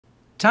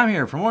Tom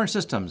here from Lawrence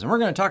Systems, and we're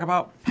going to talk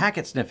about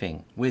packet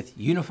sniffing with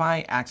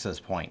UniFi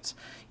access points.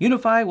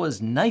 UniFi was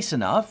nice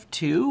enough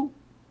to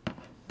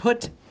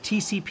put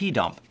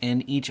TCPDUMP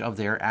in each of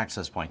their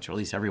access points, or at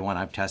least every one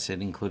I've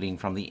tested, including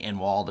from the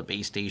in-wall, the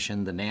base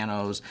station, the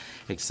nanos,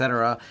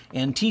 etc.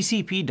 And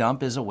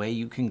TCPDUMP is a way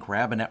you can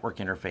grab a network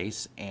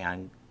interface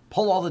and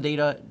pull all the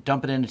data,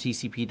 dump it into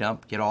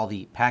TCPDUMP, get all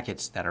the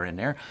packets that are in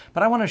there.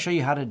 But I want to show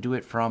you how to do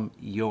it from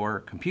your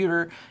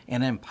computer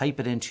and then pipe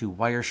it into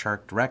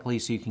Wireshark directly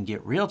so you can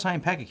get real-time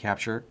packet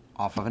capture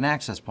off of an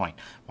access point.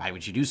 Why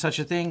would you do such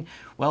a thing?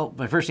 Well,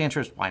 my first answer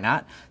is why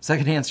not?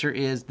 Second answer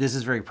is this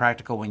is very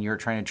practical when you're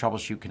trying to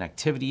troubleshoot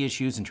connectivity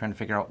issues and trying to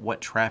figure out what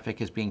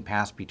traffic is being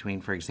passed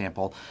between, for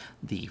example,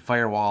 the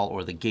firewall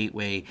or the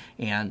gateway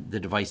and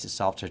the device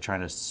itself, to trying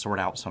to sort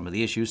out some of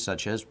the issues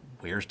such as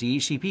where's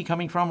DHCP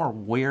coming from or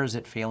where is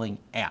it failing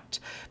at.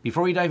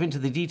 Before we dive into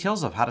the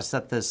details of how to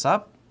set this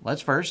up,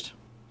 let's first.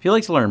 If you'd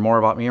like to learn more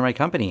about me or my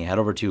company, head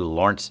over to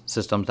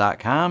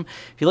lawrencesystems.com.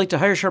 If you'd like to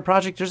hire a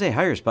project, there's a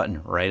Hires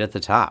button right at the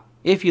top.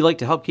 If you'd like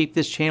to help keep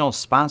this channel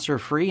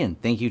sponsor-free,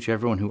 and thank you to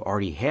everyone who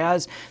already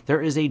has,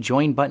 there is a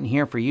Join button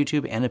here for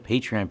YouTube and a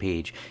Patreon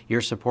page.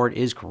 Your support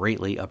is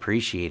greatly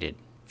appreciated.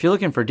 If you're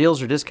looking for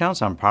deals or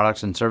discounts on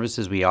products and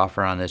services we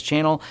offer on this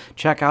channel,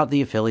 check out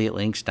the affiliate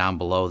links down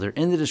below. They're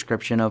in the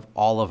description of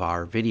all of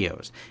our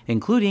videos,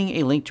 including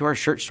a link to our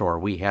shirt store.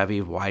 We have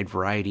a wide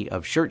variety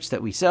of shirts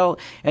that we sell,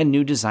 and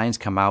new designs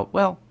come out,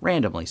 well,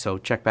 randomly, so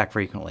check back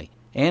frequently.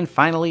 And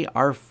finally,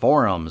 our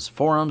forums.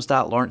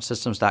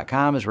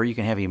 Forums.lawrencesystems.com is where you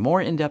can have a more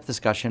in-depth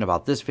discussion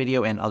about this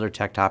video and other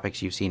tech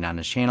topics you've seen on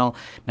this channel.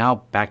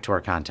 Now, back to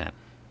our content.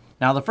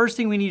 Now, the first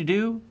thing we need to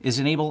do is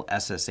enable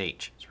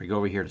SSH. So we go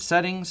over here to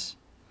Settings,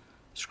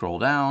 scroll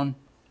down,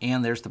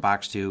 and there's the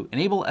box to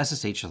enable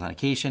SSH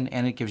authentication,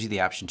 and it gives you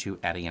the option to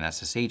adding an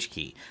SSH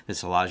key.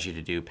 This allows you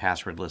to do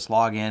passwordless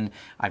login.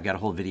 I've got a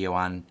whole video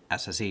on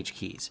SSH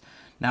keys.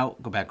 Now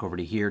go back over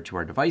to here to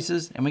our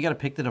devices, and we got to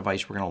pick the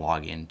device we're going to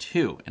log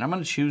into. And I'm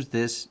going to choose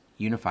this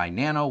UniFi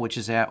Nano, which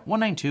is at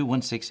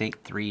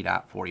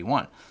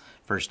 192.168.3.41.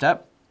 First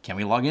step, can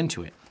we log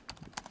into it?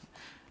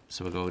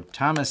 So we'll go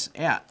Thomas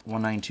at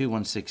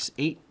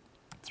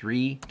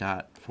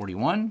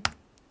 192.168.3.41.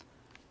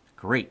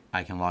 Great,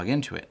 I can log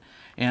into it.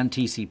 And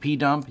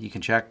TCPDUMP, you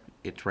can check,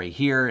 it's right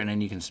here, and then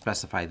you can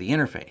specify the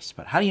interface.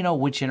 But how do you know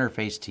which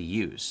interface to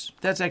use?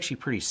 That's actually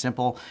pretty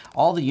simple.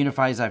 All the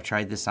UniFis I've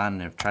tried this on,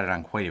 and I've tried it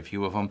on quite a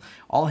few of them,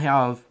 all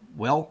have,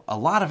 well, a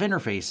lot of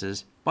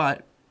interfaces,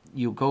 but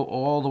you go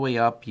all the way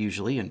up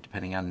usually, and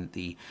depending on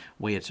the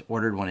way it's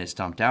ordered when it's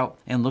dumped out,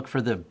 and look for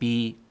the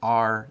BR0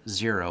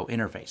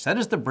 interface. That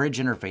is the bridge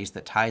interface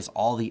that ties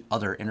all the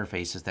other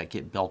interfaces that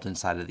get built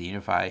inside of the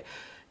UniFi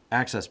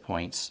access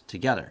points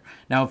together.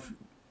 Now,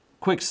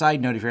 quick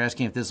side note, if you're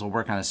asking if this will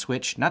work on a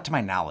switch, not to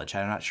my knowledge.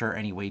 I'm not sure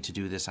any way to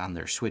do this on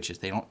their switches.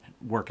 They don't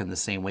work in the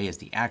same way as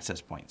the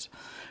access points.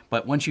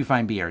 But once you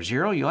find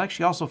BR0, you'll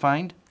actually also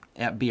find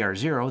at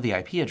BR0 the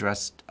IP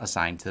address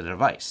assigned to the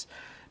device.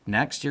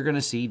 Next, you're going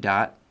to see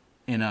dot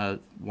in a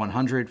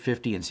 100,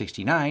 50, and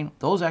 69.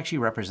 Those actually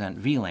represent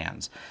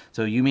VLANs.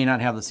 So you may not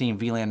have the same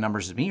VLAN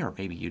numbers as me, or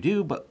maybe you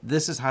do, but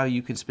this is how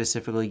you can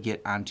specifically get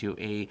onto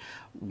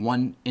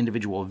one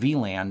individual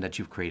VLAN that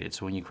you've created.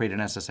 So when you create an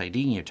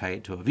SSID and you tie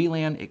it to a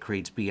VLAN, it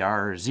creates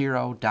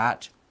BR0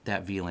 dot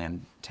that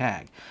VLAN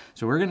tag.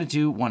 So we're going to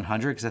do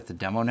 100 because that's the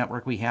demo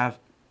network we have.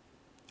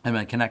 I'm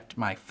going to connect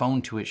my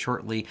phone to it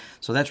shortly,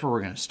 so that's where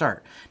we're going to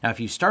start. Now, if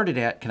you started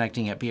at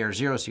connecting at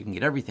BR0 so you can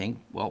get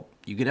everything, well,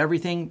 you get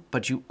everything,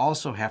 but you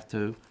also have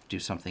to do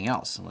something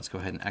else. So let's go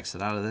ahead and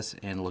exit out of this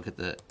and look at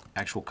the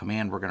actual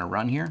command we're going to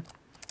run here.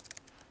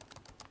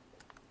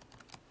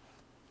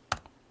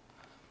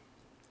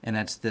 And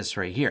that's this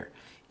right here.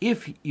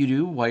 If you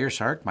do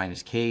Wireshark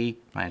 -K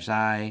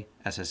 -I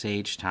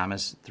SSH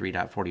Thomas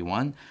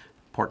 3.41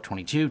 port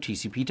 22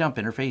 TCPDUMP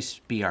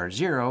interface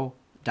BR0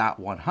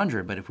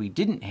 .100, but if we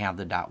didn't have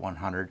the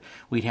 .100,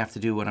 we'd have to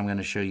do what I'm going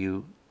to show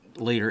you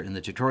later in the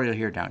tutorial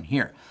here down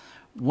here.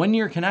 When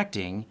you're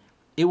connecting,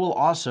 it will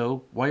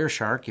also,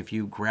 Wireshark, if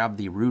you grab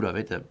the root of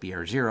it, the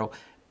BR0,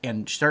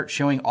 and start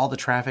showing all the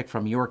traffic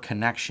from your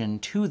connection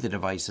to the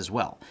device as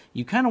well.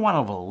 You kind of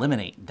want to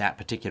eliminate that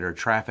particular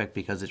traffic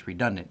because it's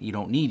redundant. You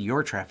don't need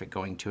your traffic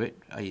going to it.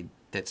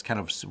 That's kind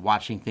of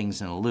watching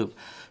things in a loop.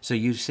 So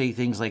you say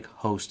things like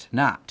host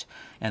not,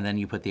 and then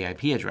you put the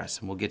IP address,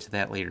 and we'll get to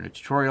that later in the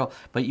tutorial.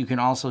 But you can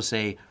also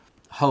say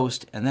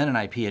host and then an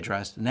IP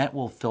address, and that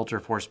will filter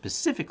for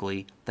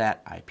specifically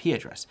that IP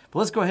address. But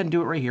let's go ahead and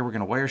do it right here. We're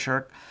going to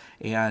Wireshark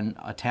and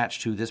attach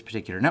to this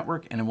particular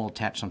network, and then we'll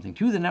attach something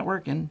to the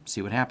network and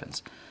see what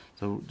happens.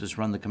 So just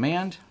run the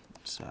command.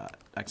 Let's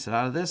exit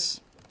out of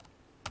this.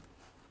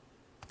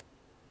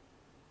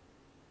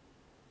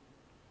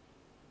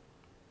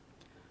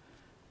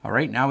 All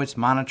right, now it's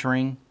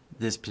monitoring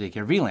this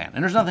particular VLAN.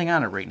 And there's nothing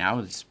on it right now.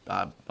 It's,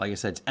 like I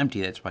said, it's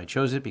empty. That's why I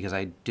chose it, because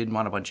I didn't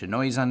want a bunch of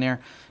noise on there.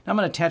 Now I'm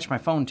going to attach my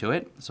phone to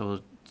it. So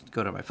we'll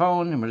go to my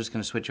phone, and we're just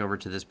going to switch over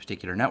to this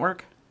particular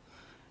network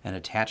and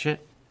attach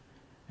it.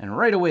 And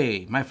right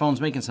away, my phone's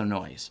making some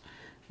noise.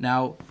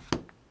 Now,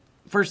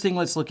 first thing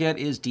let's look at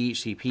is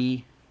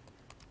DHCP,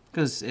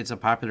 because it's a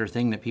popular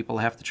thing that people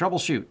have to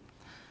troubleshoot.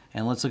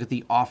 And let's look at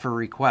the offer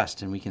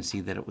request, and we can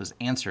see that it was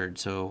answered.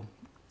 So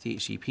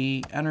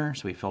DHCP, enter,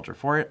 so we filter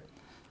for it.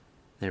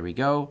 There we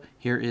go.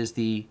 Here is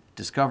the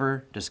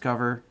discover,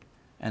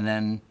 and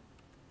then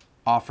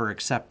offer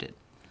accepted.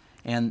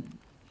 And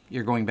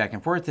you're going back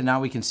and forth, and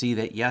now we can see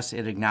that, yes,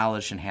 it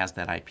acknowledged and has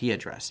that IP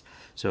address.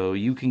 So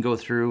you can go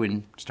through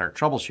and start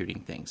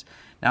troubleshooting things.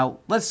 Now,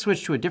 let's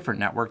switch to a different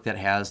network that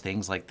has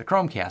things like the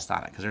Chromecast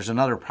on it, because there's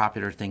another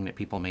popular thing that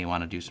people may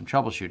want to do some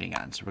troubleshooting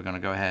on. So we're going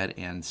to go ahead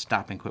and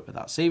stop and quit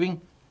without saving,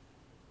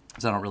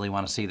 because I don't really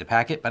want to save the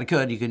packet, but I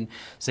could. You can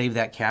save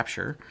that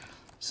capture.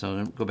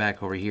 So go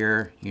back over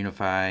here,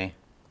 UniFi,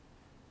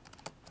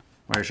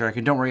 Wireshark,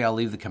 and don't worry, I'll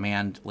leave the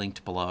command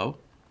linked below.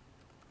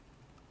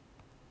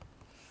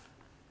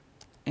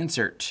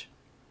 Insert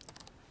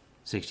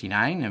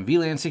 69, and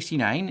VLAN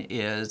 69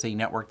 is a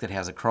network that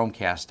has a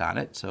Chromecast on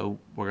it. So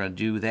we're going to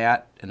do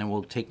that, and then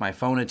we'll take my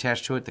phone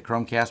attached to it, the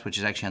Chromecast, which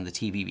is actually on the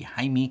TV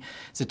behind me.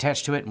 It's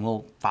attached to it, and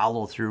we'll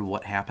follow through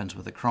what happens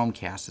with the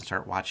Chromecast and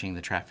start watching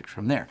the traffic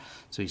from there.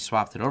 So you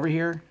swapped it over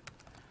here.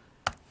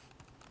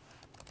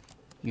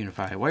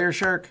 UniFi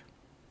Wireshark.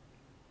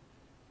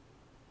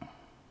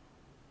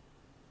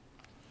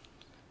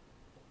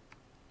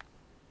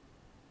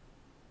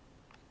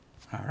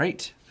 All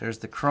right, there's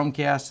the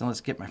Chromecast, and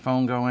let's get my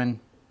phone going.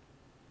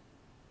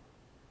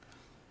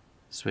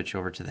 Switch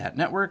over to that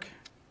network.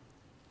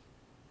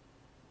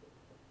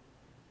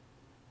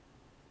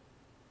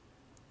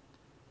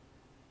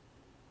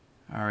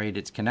 All right,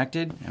 it's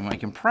connected, and I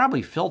can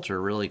probably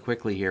filter really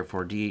quickly here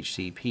for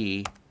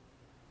DHCP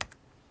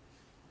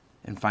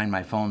and find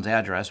my phone's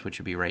address, which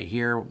would be right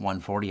here,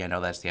 140. I know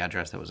that's the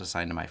address that was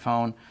assigned to my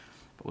phone,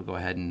 but we'll go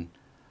ahead and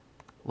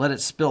let it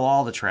spill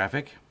all the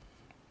traffic.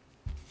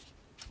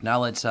 Now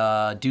let's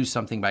do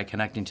something by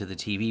connecting to the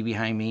TV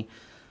behind me.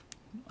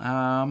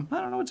 I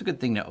don't know what's a good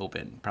thing to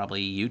open.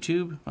 Probably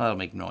YouTube. Well, that'll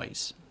make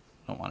noise.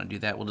 Don't want to do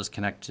that. We'll just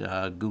connect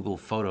Google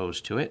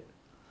Photos to it.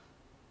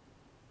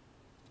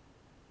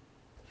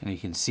 And you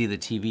can see the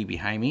TV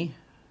behind me.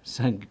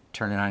 So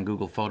turning on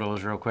Google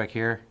Photos real quick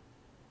here.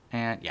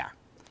 And yeah,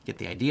 get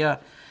the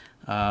idea.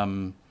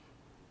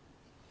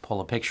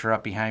 Pull a picture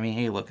up behind me.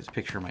 Hey, look, it's a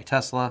picture of my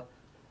Tesla.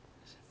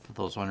 For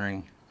those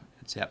wondering,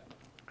 it's, yep.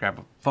 Grab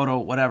a photo,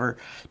 whatever,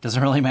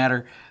 doesn't really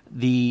matter.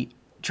 The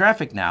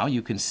traffic now,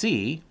 you can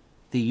see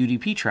the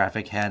UDP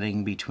traffic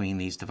heading between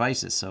these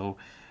devices. So,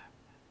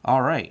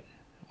 all right,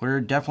 we're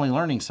definitely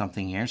learning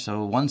something here.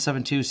 So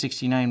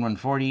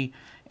 172.69.140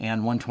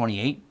 and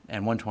 128,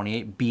 and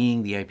 128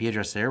 being the IP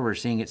address there, we're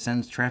seeing it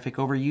sends traffic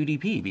over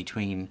UDP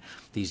between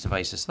these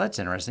devices. So that's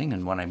interesting.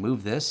 And when I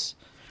move this,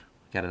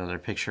 got another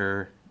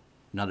picture,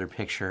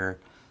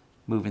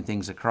 moving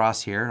things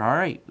across here. All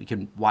right, we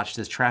can watch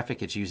this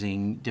traffic. It's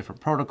using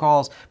different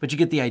protocols, but you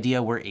get the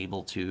idea. We're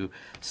able to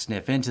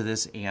sniff into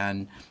this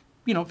and,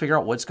 you know, figure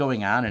out what's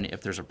going on and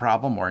if there's a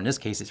problem, or in this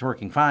case, it's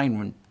working fine.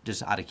 When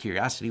just out of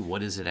curiosity,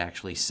 what is it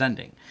actually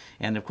sending?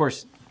 And of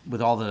course,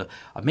 with all the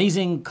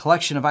amazing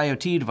collection of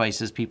IoT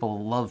devices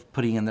people love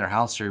putting in their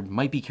house, or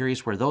might be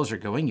curious where those are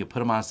going, you put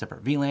them on a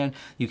separate VLAN.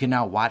 You can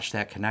now watch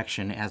that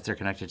connection as they're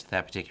connected to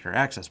that particular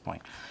access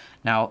point.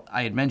 Now,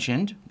 I had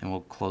mentioned, and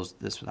we'll close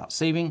this without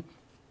saving,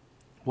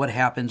 what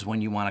happens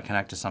when you want to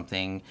connect to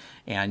something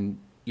and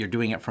you're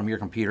doing it from your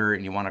computer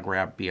and you want to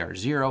grab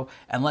BR0.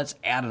 And let's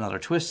add another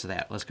twist to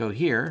that. Let's go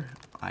here,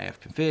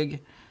 ifconfig,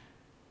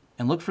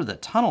 and look for the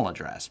tunnel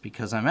address,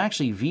 because I'm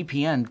actually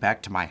VPN'd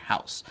back to my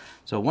house.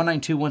 So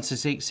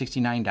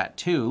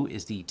 192.168.69.2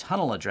 is the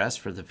tunnel address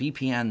for the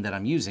VPN that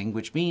I'm using,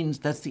 which means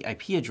that's the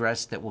IP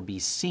address that will be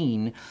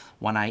seen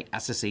when I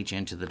SSH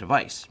into the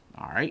device.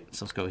 All right,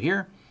 so let's go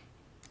here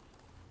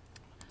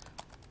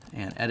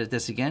and edit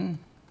this again.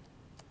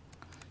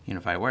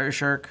 UniFi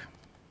Wireshark,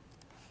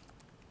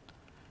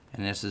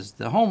 and this is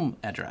the home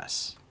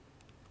address.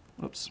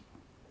 Whoops.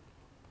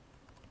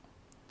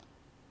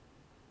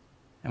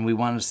 And we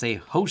want to say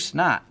host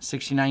not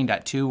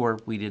 69.2, or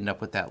we'd end up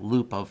with that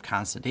loop of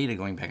constant data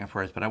going back and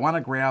forth. But I want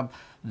to grab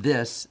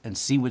this and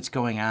see what's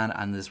going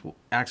on this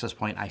access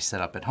point I set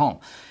up at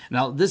home.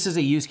 Now, this is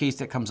a use case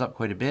that comes up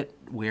quite a bit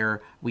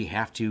where we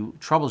have to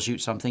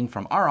troubleshoot something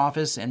from our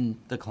office and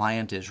the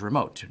client is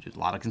remote. A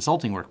lot of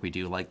consulting work we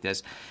do like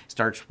this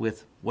starts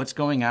with what's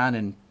going on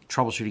and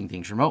troubleshooting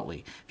things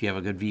remotely. If you have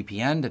a good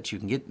VPN that you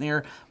can get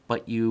there,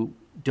 but you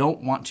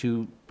don't want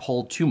to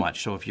pull too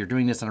much. So if you're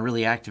doing this on a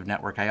really active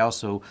network, I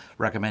also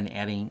recommend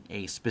adding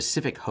a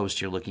specific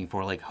host you're looking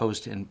for, like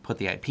host, and put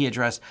the IP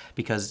address,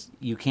 because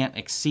you can't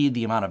exceed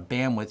the amount of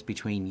bandwidth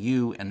between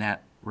you and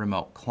that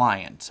remote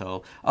client.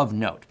 So of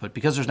note, but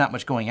because there's not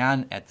much going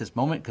on at this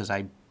moment, because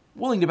I'm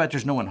willing to bet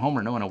there's no one home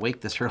or no one awake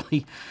this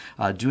early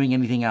doing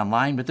anything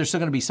online, but there's still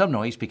going to be some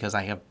noise because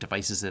I have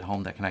devices at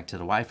home that connect to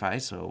the Wi-Fi.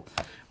 So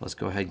let's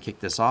go ahead and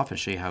kick this off and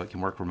show you how it can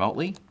work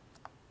remotely.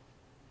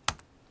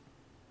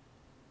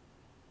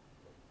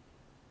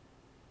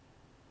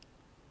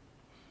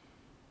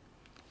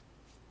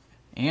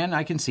 And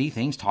I can see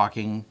things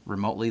talking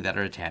remotely that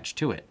are attached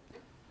to it.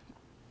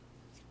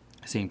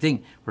 Same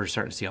thing, we're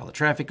starting to see all the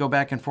traffic go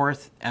back and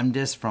forth.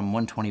 MDIS from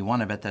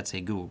 121, I bet that's a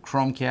Google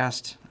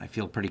Chromecast. I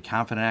feel pretty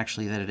confident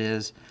actually that it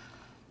is.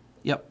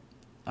 Yep,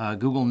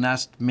 Google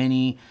Nest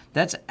Mini.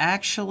 That's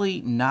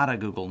actually not a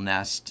Google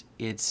Nest.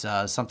 It's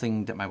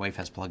something that my wife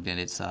has plugged in.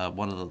 It's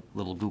one of the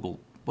little Google,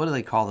 what do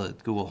they call the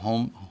Google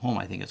Home? Home,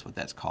 I think is what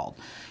that's called.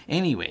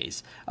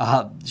 Anyways,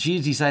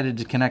 she decided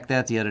to connect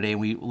that the other day,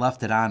 and we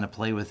left it on to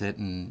play with it,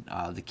 and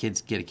the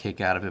kids get a kick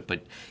out of it.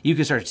 But you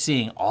can start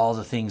seeing all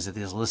the things that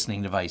this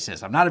listening device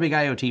is. I'm not a big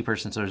IoT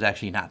person, so there's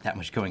actually not that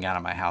much going on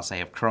in my house. I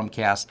have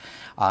Chromecast,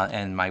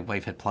 and my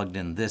wife had plugged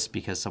in this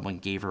because someone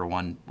gave her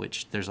one,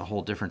 which there's a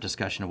whole different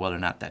discussion of whether or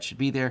not that should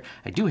be there.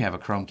 I do have a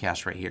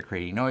Chromecast right here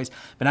creating noise,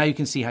 but now you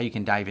can see how you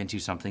can dive into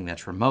something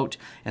that's remote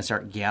and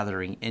start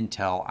gathering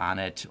intel on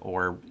it,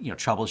 or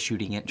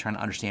troubleshooting it, trying to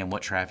understand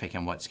what traffic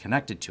and what's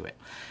connected to it.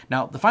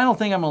 Now, the final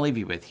thing I'm going to leave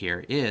you with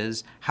here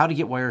is how to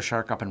get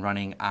Wiresshark up and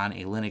running on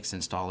a Linux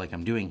install like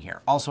I'm doing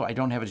here. Also, I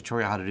don't have a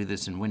tutorial how to do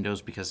this in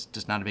Windows because I'm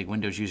just not a big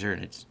Windows user,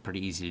 and it's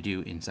pretty easy to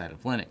do inside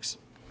of Linux.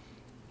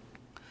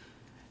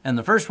 And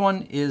the first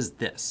one is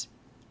this.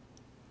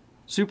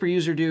 Super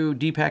user do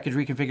dpackage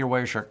reconfigure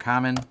Wireshark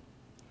common.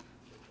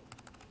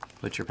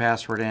 Put your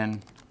password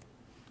in.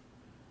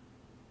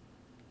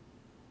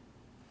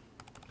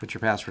 Put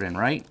your password in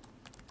right.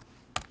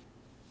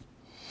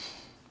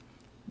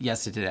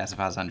 Yes, it did ask if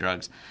I was on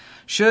drugs.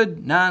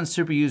 Should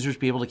non-super users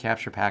be able to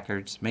capture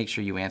packets? Make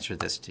sure you answer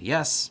this to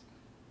yes.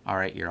 All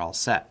right, you're all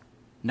set.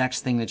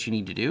 Next thing that you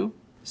need to do,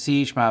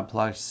 chmod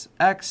plus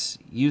x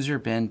user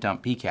bin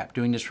dump pcap.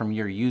 Doing this from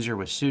your user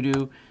with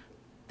sudo.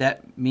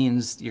 That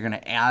means you're going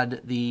to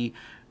add the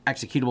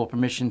executable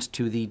permissions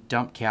to the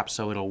dump cap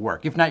so it'll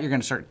work. If not, you're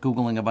going to start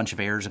Googling a bunch of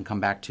errors and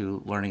come back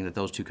to learning that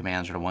those two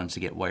commands are the ones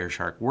to get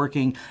Wireshark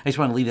working. I just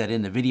want to leave that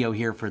in the video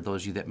here for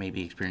those of you that may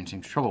be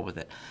experiencing trouble with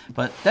it.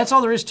 But that's all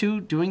there is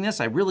to doing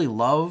this. I really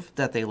love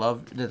that they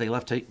left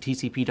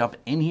TCPDUMP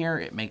in here.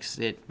 It makes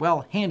it,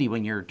 well, handy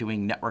when you're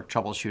doing network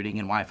troubleshooting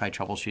and Wi-Fi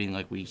troubleshooting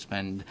like we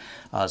spend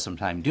some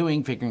time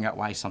doing, figuring out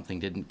why something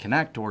didn't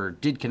connect, or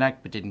did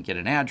connect but didn't get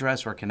an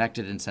address, or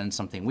connected and sends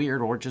something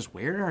weird, or just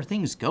where are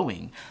things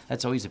going?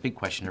 That's always a big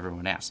question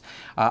everyone asks.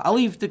 I'll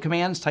leave the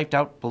commands typed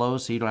out below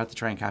so you don't have to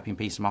try and copy and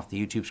paste them off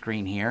the YouTube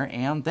screen here,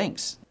 and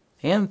thanks.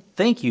 And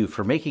thank you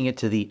for making it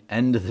to the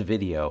end of the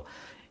video.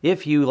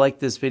 If you like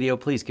this video,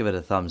 please give it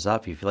a thumbs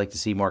up. If you'd like to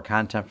see more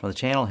content from the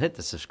channel, hit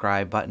the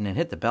subscribe button and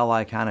hit the bell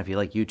icon if you'd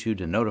like YouTube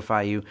to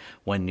notify you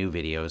when new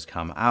videos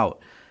come out.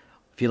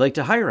 If you'd like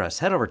to hire us,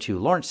 head over to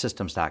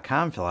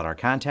lawrencesystems.com, fill out our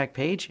contact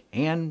page,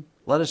 and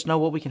let us know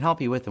what we can help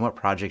you with and what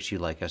projects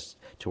you'd like us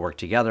to work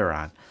together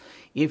on.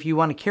 If you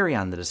want to carry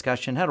on the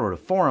discussion, head over to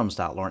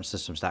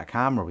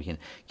forums.lawrencesystems.com, where we can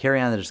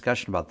carry on the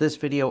discussion about this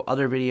video,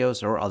 other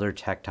videos, or other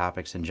tech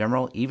topics in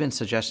general. Even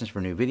suggestions for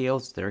new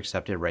videos, they're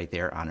accepted right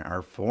there on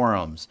our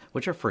forums,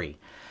 which are free.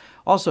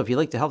 Also, if you'd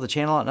like to help the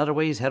channel out in other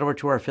ways, head over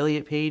to our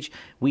affiliate page.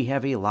 We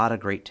have a lot of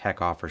great tech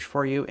offers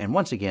for you. And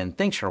once again,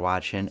 thanks for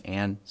watching,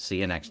 and see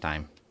you next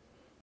time.